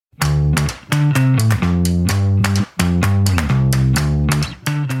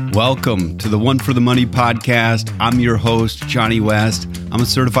Welcome to the One for the Money podcast. I'm your host, Johnny West. I'm a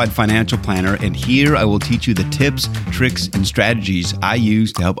certified financial planner, and here I will teach you the tips, tricks, and strategies I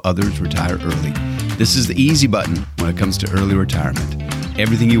use to help others retire early. This is the easy button when it comes to early retirement.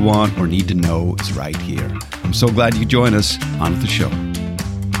 Everything you want or need to know is right here. I'm so glad you join us on with the show.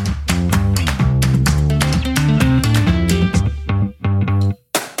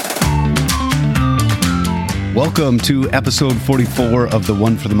 Welcome to episode 44 of the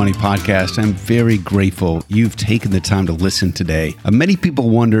One for the Money podcast. I'm very grateful you've taken the time to listen today. Many people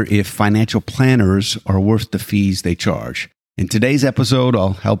wonder if financial planners are worth the fees they charge. In today's episode,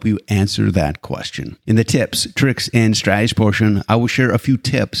 I'll help you answer that question. In the tips, tricks, and strategies portion, I will share a few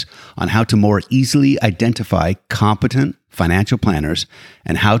tips on how to more easily identify competent financial planners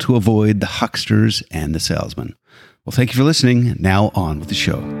and how to avoid the hucksters and the salesmen. Well, thank you for listening. Now on with the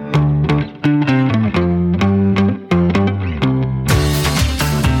show.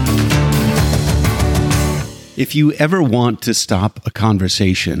 If you ever want to stop a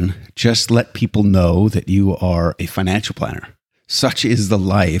conversation, just let people know that you are a financial planner. Such is the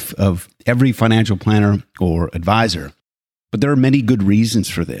life of every financial planner or advisor. But there are many good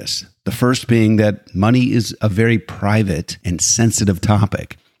reasons for this. The first being that money is a very private and sensitive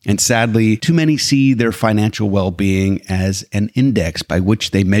topic. And sadly, too many see their financial well-being as an index by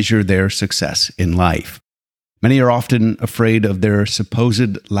which they measure their success in life. Many are often afraid of their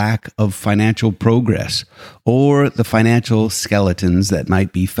supposed lack of financial progress or the financial skeletons that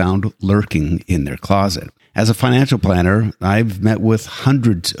might be found lurking in their closet. As a financial planner, I've met with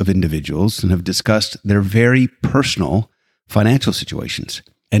hundreds of individuals and have discussed their very personal financial situations.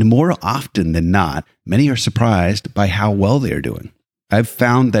 And more often than not, many are surprised by how well they are doing. I've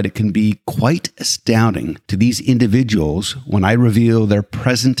found that it can be quite astounding to these individuals when I reveal their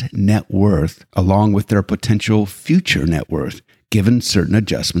present net worth along with their potential future net worth, given certain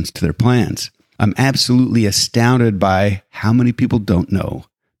adjustments to their plans. I'm absolutely astounded by how many people don't know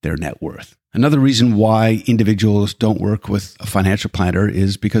their net worth. Another reason why individuals don't work with a financial planner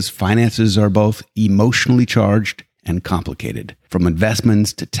is because finances are both emotionally charged and complicated. From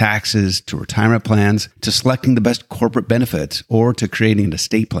investments to taxes to retirement plans to selecting the best corporate benefits or to creating an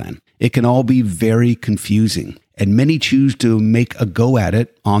estate plan. It can all be very confusing, and many choose to make a go at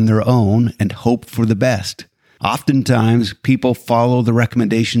it on their own and hope for the best. Oftentimes, people follow the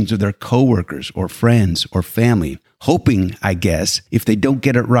recommendations of their coworkers or friends or family, hoping, I guess, if they don't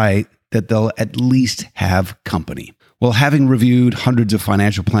get it right, that they'll at least have company. Well, having reviewed hundreds of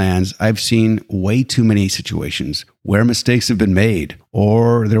financial plans, I've seen way too many situations where mistakes have been made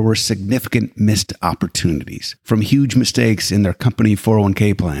or there were significant missed opportunities. From huge mistakes in their company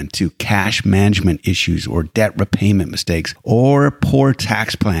 401k plan to cash management issues or debt repayment mistakes or poor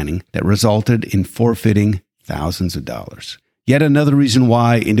tax planning that resulted in forfeiting thousands of dollars. Yet another reason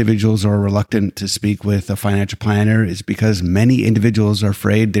why individuals are reluctant to speak with a financial planner is because many individuals are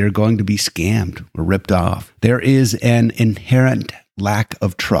afraid they're going to be scammed or ripped off. There is an inherent lack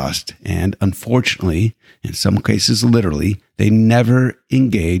of trust, and unfortunately, in some cases literally, they never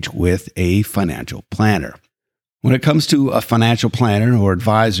engage with a financial planner. When it comes to a financial planner or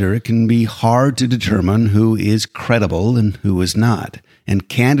advisor, it can be hard to determine who is credible and who is not. And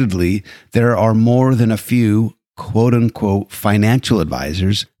candidly, there are more than a few quote-unquote financial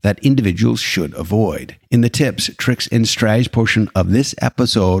advisors that individuals should avoid. In the tips, tricks, and strategies portion of this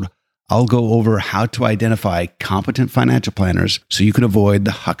episode, I'll go over how to identify competent financial planners so you can avoid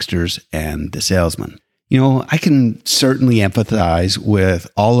the hucksters and the salesmen. You know, I can certainly empathize with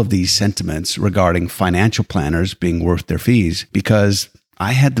all of these sentiments regarding financial planners being worth their fees because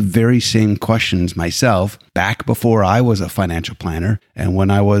I had the very same questions myself back before I was a financial planner and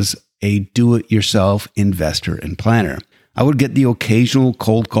when I was a do-it-yourself investor and planner. I would get the occasional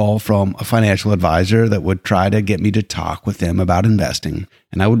cold call from a financial advisor that would try to get me to talk with them about investing.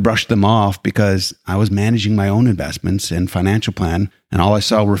 And I would brush them off because I was managing my own investments and financial plan, and all I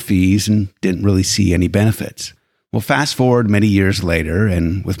saw were fees and didn't really see any benefits. Well, fast forward many years later,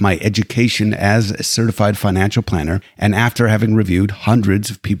 and with my education as a certified financial planner, and after having reviewed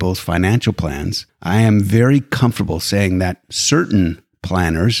hundreds of people's financial plans, I am very comfortable saying that certain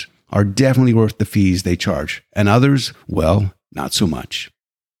planners are definitely worth the fees they charge, and others, well, not so much.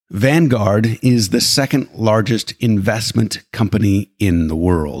 Vanguard is the second largest investment company in the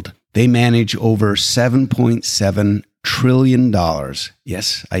world. They manage over $7.7 trillion.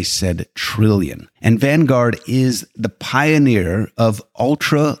 Yes, I said trillion. And Vanguard is the pioneer of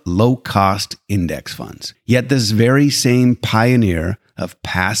ultra low-cost index funds. Yet this very same pioneer of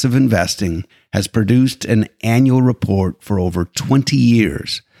passive investing has produced an annual report for over 20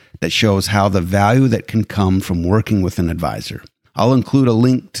 years that shows how the value that can come from working with an advisor. I'll include a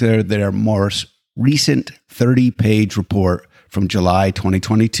link to their most recent 30-page report from July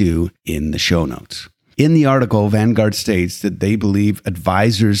 2022 in the show notes. In the article, Vanguard states that they believe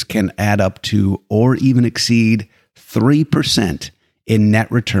advisors can add up to or even exceed 3% in net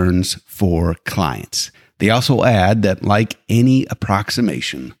returns for clients. They also add that, like any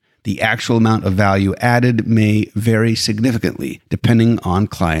approximation, the actual amount of value added may vary significantly depending on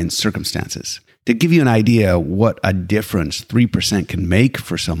clients' circumstances. To give you an idea what a difference 3% can make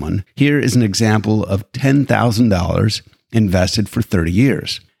for someone, here is an example of $10,000 invested for 30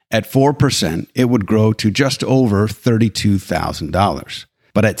 years. At 4%, it would grow to just over $32,000.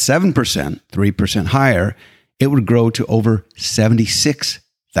 But at 7%, 3% higher, it would grow to over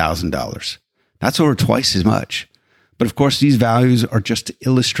 $76,000. That's over twice as much. But of course, these values are just to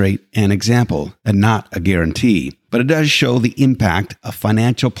illustrate an example and not a guarantee. But it does show the impact a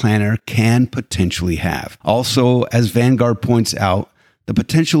financial planner can potentially have. Also, as Vanguard points out, the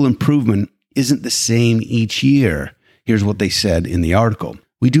potential improvement isn't the same each year. Here's what they said in the article.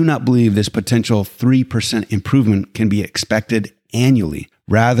 We do not believe this potential 3% improvement can be expected annually.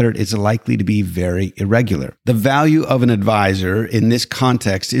 Rather, it's likely to be very irregular. The value of an advisor in this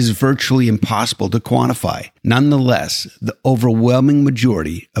context is virtually impossible to quantify. Nonetheless, the overwhelming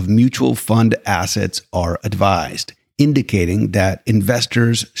majority of mutual fund assets are advised, indicating that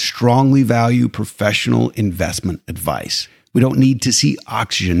investors strongly value professional investment advice. We don't need to see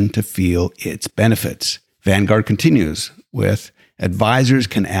oxygen to feel its benefits. Vanguard continues with, advisors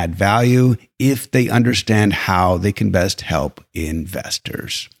can add value if they understand how they can best help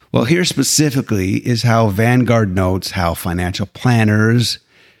investors. Well, here specifically is how Vanguard notes how financial planners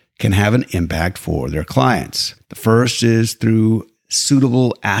can have an impact for their clients. The first is through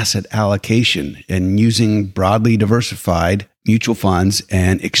suitable asset allocation and using broadly diversified mutual funds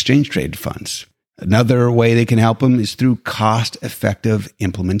and exchange-traded funds. Another way they can help them is through cost-effective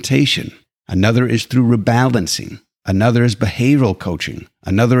implementation. Another is through rebalancing. Another is behavioral coaching.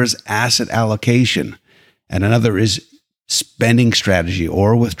 Another is asset allocation. And another is spending strategy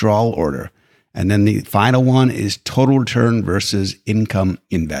or withdrawal order. And then the final one is total return versus income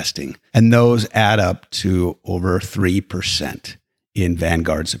investing. And those add up to over 3% in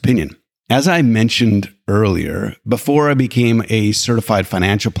Vanguard's opinion. As I mentioned earlier, before I became a certified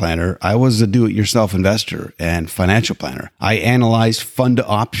financial planner, I was a do-it-yourself investor and financial planner. I analyzed fund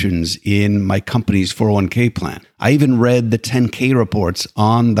options in my company's 401k plan. I even read the 10K reports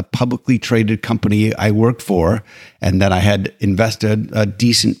on the publicly traded company I worked for and that I had invested a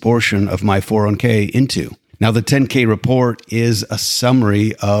decent portion of my 401k into. Now, the 10K report is a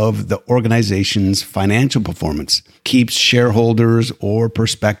summary of the organization's financial performance, keeps shareholders or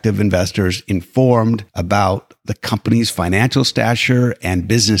prospective investors informed about the company's financial stature and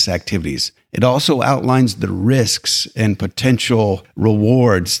business activities. It also outlines the risks and potential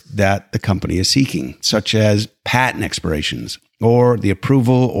rewards that the company is seeking, such as patent expirations or the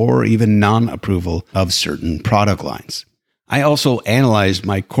approval or even non-approval of certain product lines. I also analyzed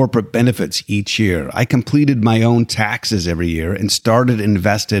my corporate benefits each year. I completed my own taxes every year and started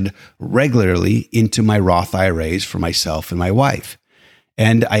invested regularly into my Roth IRAs for myself and my wife.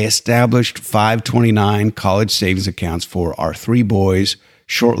 And I established 529 college savings accounts for our 3 boys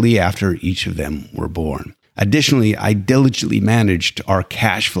shortly after each of them were born. Additionally, I diligently managed our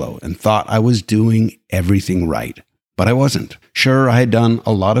cash flow and thought I was doing everything right. But I wasn't. Sure, I had done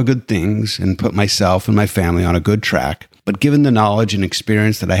a lot of good things and put myself and my family on a good track. But given the knowledge and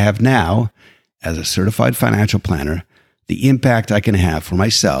experience that I have now as a certified financial planner, the impact I can have for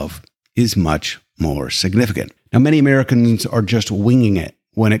myself is much more significant. Now, many Americans are just winging it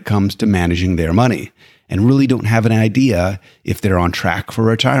when it comes to managing their money and really don't have an idea if they're on track for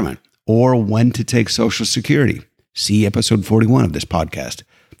retirement or when to take Social Security. See episode 41 of this podcast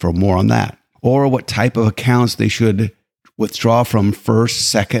for more on that. Or what type of accounts they should withdraw from first,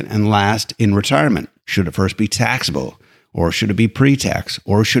 second, and last in retirement. Should it first be taxable? Or should it be pre-tax?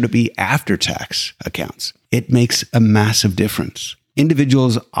 Or should it be after-tax accounts? It makes a massive difference.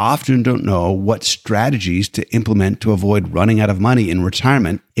 Individuals often don't know what strategies to implement to avoid running out of money in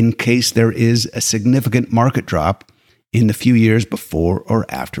retirement in case there is a significant market drop in the few years before or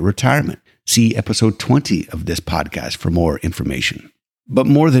after retirement. See episode 20 of this podcast for more information. But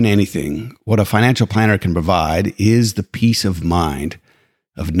more than anything, what a financial planner can provide is the peace of mind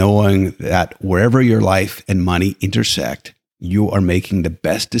of knowing that wherever your life and money intersect, you are making the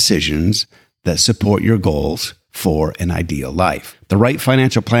best decisions that support your goals for an ideal life. The right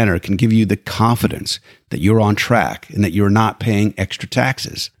financial planner can give you the confidence that you're on track and that you're not paying extra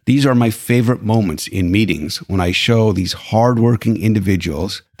taxes. These are my favorite moments in meetings when I show these hardworking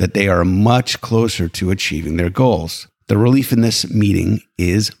individuals that they are much closer to achieving their goals. The relief in this meeting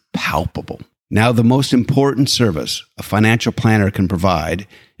is palpable. Now, the most important service a financial planner can provide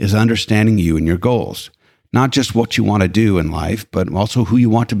is understanding you and your goals. Not just what you want to do in life, but also who you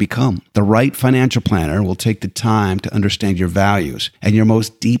want to become. The right financial planner will take the time to understand your values and your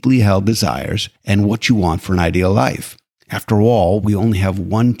most deeply held desires and what you want for an ideal life. After all, we only have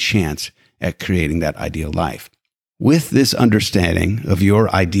one chance at creating that ideal life. With this understanding of your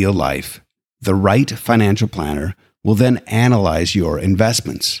ideal life, the right financial planner will then analyze your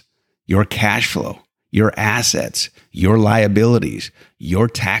investments, your cash flow, your assets, your liabilities, your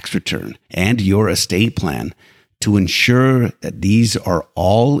tax return, and your estate plan to ensure that these are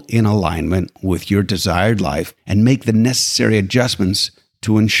all in alignment with your desired life and make the necessary adjustments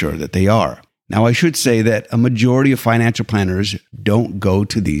to ensure that they are. Now, I should say that a majority of financial planners don't go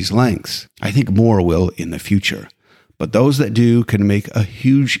to these lengths. I think more will in the future. But those that do can make a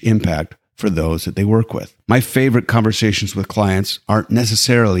huge impact for those that they work with. My favorite conversations with clients aren't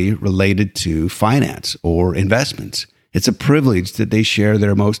necessarily related to finance or investments. It's a privilege that they share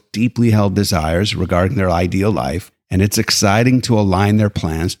their most deeply held desires regarding their ideal life, and it's exciting to align their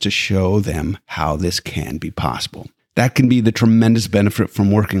plans to show them how this can be possible. That can be the tremendous benefit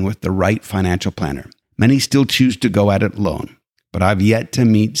from working with the right financial planner. Many still choose to go at it alone, but I've yet to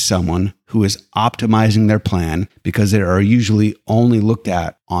meet someone who is optimizing their plan because they are usually only looked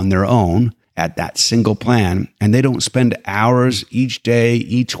at on their own at that single plan, and they don't spend hours each day,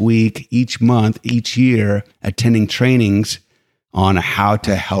 each week, each month, each year attending trainings on how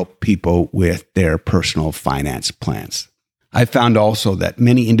to help people with their personal finance plans. I found also that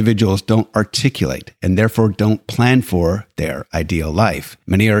many individuals don't articulate and therefore don't plan for their ideal life.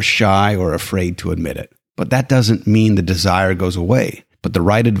 Many are shy or afraid to admit it. But that doesn't mean the desire goes away. But the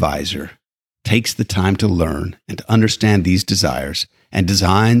right advisor takes the time to learn and to understand these desires and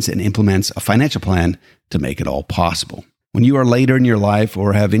designs and implements a financial plan to make it all possible. When you are later in your life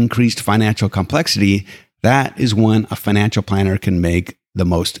or have increased financial complexity, that is when a financial planner can make the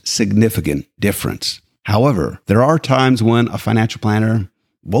most significant difference. However, there are times when a financial planner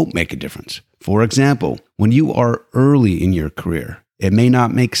won't make a difference. For example, when you are early in your career, it may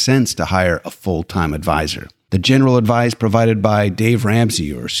not make sense to hire a full-time advisor. The general advice provided by Dave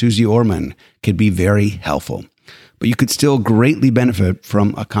Ramsey or Susie Orman could be very helpful, but you could still greatly benefit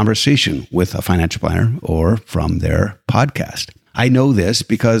from a conversation with a financial planner or from their podcast. I know this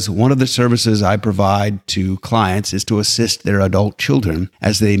because one of the services I provide to clients is to assist their adult children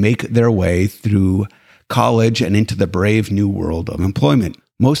as they make their way through college and into the brave new world of employment.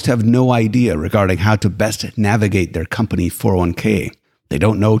 Most have no idea regarding how to best navigate their company 401k. They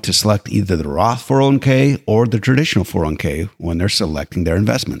don't know to select either the Roth 401k or the traditional 401k when they're selecting their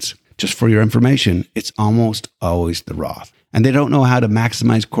investments. Just for your information, it's almost always the Roth. And they don't know how to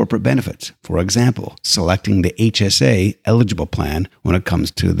maximize corporate benefits. For example, selecting the HSA eligible plan when it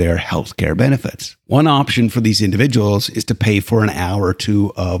comes to their healthcare benefits. One option for these individuals is to pay for an hour or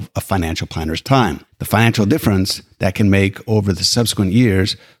two of a financial planner's time. The financial difference that can make over the subsequent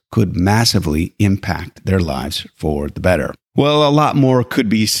years could massively impact their lives for the better. Well, a lot more could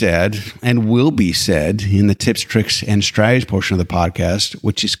be said and will be said in the tips, tricks, and strategies portion of the podcast,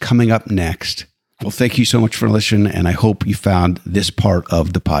 which is coming up next. Well, thank you so much for listening, and I hope you found this part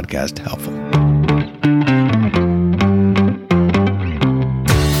of the podcast helpful.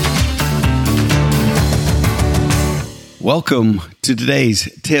 Welcome to today's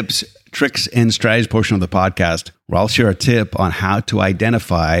tips, tricks, and strategies portion of the podcast, where I'll share a tip on how to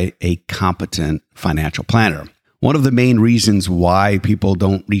identify a competent financial planner. One of the main reasons why people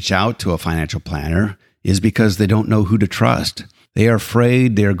don't reach out to a financial planner is because they don't know who to trust. They are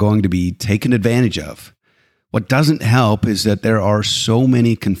afraid they are going to be taken advantage of. What doesn't help is that there are so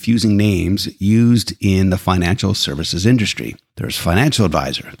many confusing names used in the financial services industry. There's financial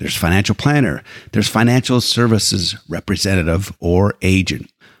advisor, there's financial planner, there's financial services representative or agent.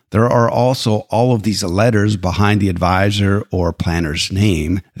 There are also all of these letters behind the advisor or planner's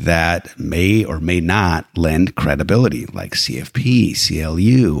name that may or may not lend credibility, like CFP,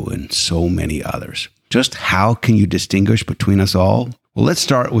 CLU, and so many others. Just how can you distinguish between us all? Well, let's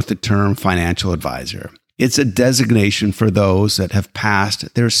start with the term financial advisor. It's a designation for those that have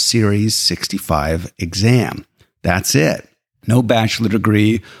passed their Series 65 exam. That's it. No bachelor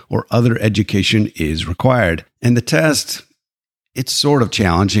degree or other education is required. And the test, it's sort of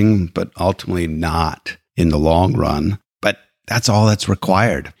challenging, but ultimately not in the long run. But that's all that's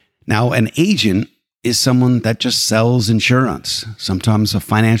required. Now, an agent is someone that just sells insurance. Sometimes a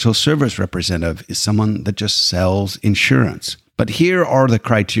financial service representative is someone that just sells insurance. But here are the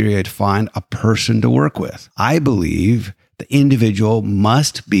criteria to find a person to work with. I believe the individual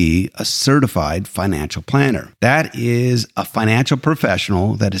must be a certified financial planner. That is a financial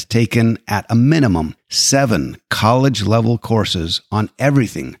professional that has taken at a minimum 7 college-level courses on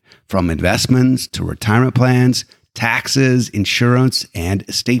everything from investments to retirement plans, taxes, insurance, and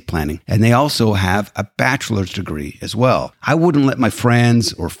estate planning. And they also have a bachelor's degree as well. I wouldn't let my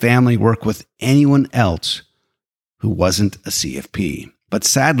friends or family work with anyone else who wasn't a CFP. But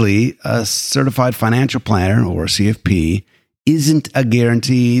sadly, a certified financial planner or a CFP isn't a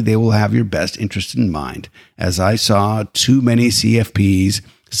guarantee they will have your best interest in mind, as I saw too many CFPs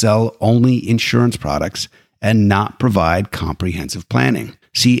sell only insurance products and not provide comprehensive planning.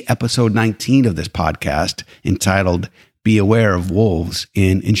 See episode 19 of this podcast entitled Be Aware of Wolves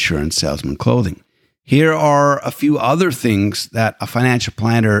in Insurance Salesman Clothing. Here are a few other things that a financial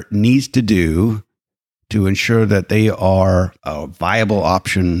planner needs to do to ensure that they are a viable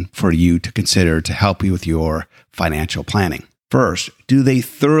option for you to consider to help you with your financial planning. First, do they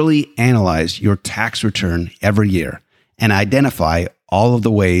thoroughly analyze your tax return every year and identify all of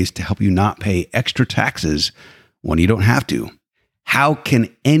the ways to help you not pay extra taxes when you don't have to? How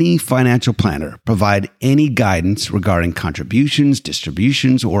can any financial planner provide any guidance regarding contributions,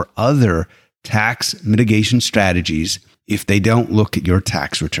 distributions, or other tax mitigation strategies if they don't look at your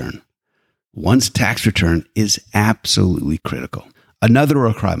tax return? One's tax return is absolutely critical. Another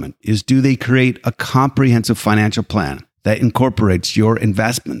requirement is, do they create a comprehensive financial plan that incorporates your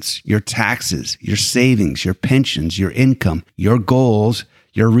investments, your taxes, your savings, your pensions, your income, your goals,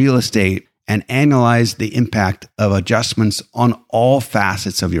 your real estate, and analyze the impact of adjustments on all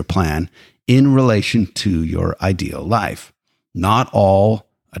facets of your plan in relation to your ideal life? Not all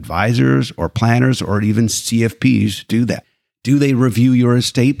advisors or planners or even CFPs do that. Do they review your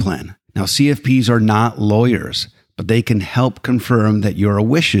estate plan? Now, CFPs are not lawyers, but they can help confirm that your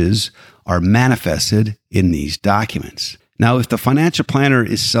wishes are manifested in these documents. Now, if the financial planner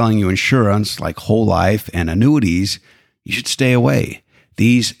is selling you insurance like whole life and annuities, you should stay away.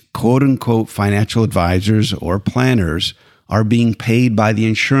 These quote-unquote financial advisors or planners are being paid by the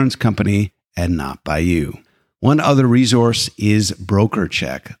insurance company and not by you. One other resource is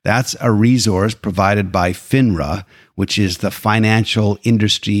BrokerCheck. That's a resource provided by FINRA, which is the Financial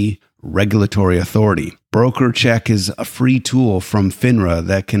Industry Regulatory Authority. BrokerCheck is a free tool from FINRA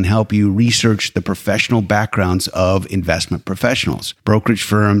that can help you research the professional backgrounds of investment professionals, brokerage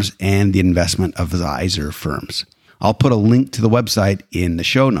firms, and the investment advisor firms. I'll put a link to the website in the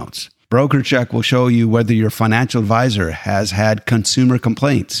show notes. BrokerCheck will show you whether your financial advisor has had consumer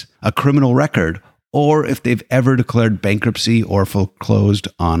complaints, a criminal record, or if they've ever declared bankruptcy or foreclosed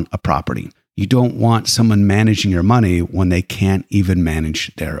on a property. You don't want someone managing your money when they can't even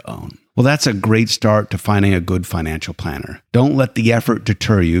manage their own. Well, that's a great start to finding a good financial planner. Don't let the effort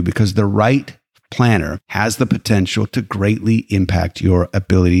deter you, because the right planner has the potential to greatly impact your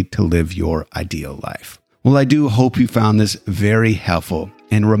ability to live your ideal life. Well, I do hope you found this very helpful.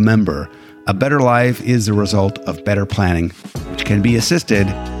 And remember, a better life is the result of better planning, which can be assisted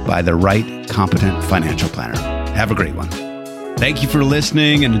by the right, competent financial planner. Have a great one. Thank you for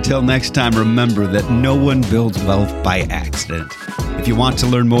listening. And until next time, remember that no one builds wealth by accident. If you want to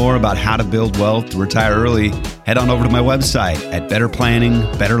learn more about how to build wealth to retire early, head on over to my website at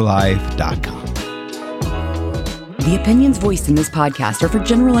betterplanningbetterlife.com. The opinions voiced in this podcast are for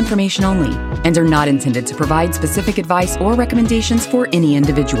general information only and are not intended to provide specific advice or recommendations for any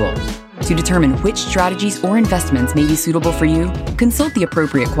individual. To determine which strategies or investments may be suitable for you, consult the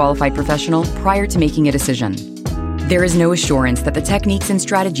appropriate qualified professional prior to making a decision. There is no assurance that the techniques and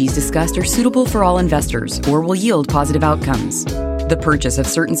strategies discussed are suitable for all investors or will yield positive outcomes. The purchase of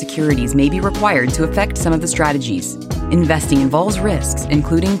certain securities may be required to affect some of the strategies. Investing involves risks,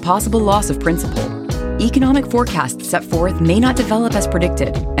 including possible loss of principal. Economic forecasts set forth may not develop as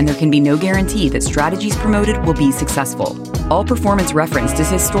predicted, and there can be no guarantee that strategies promoted will be successful. All performance referenced is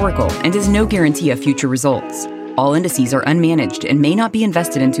historical and is no guarantee of future results. All indices are unmanaged and may not be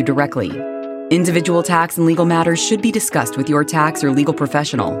invested into directly. Individual tax and legal matters should be discussed with your tax or legal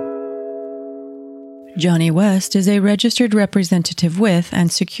professional. Johnny West is a registered representative with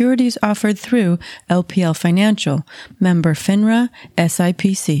and securities offered through LPL Financial, member FINRA,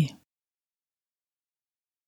 SIPC.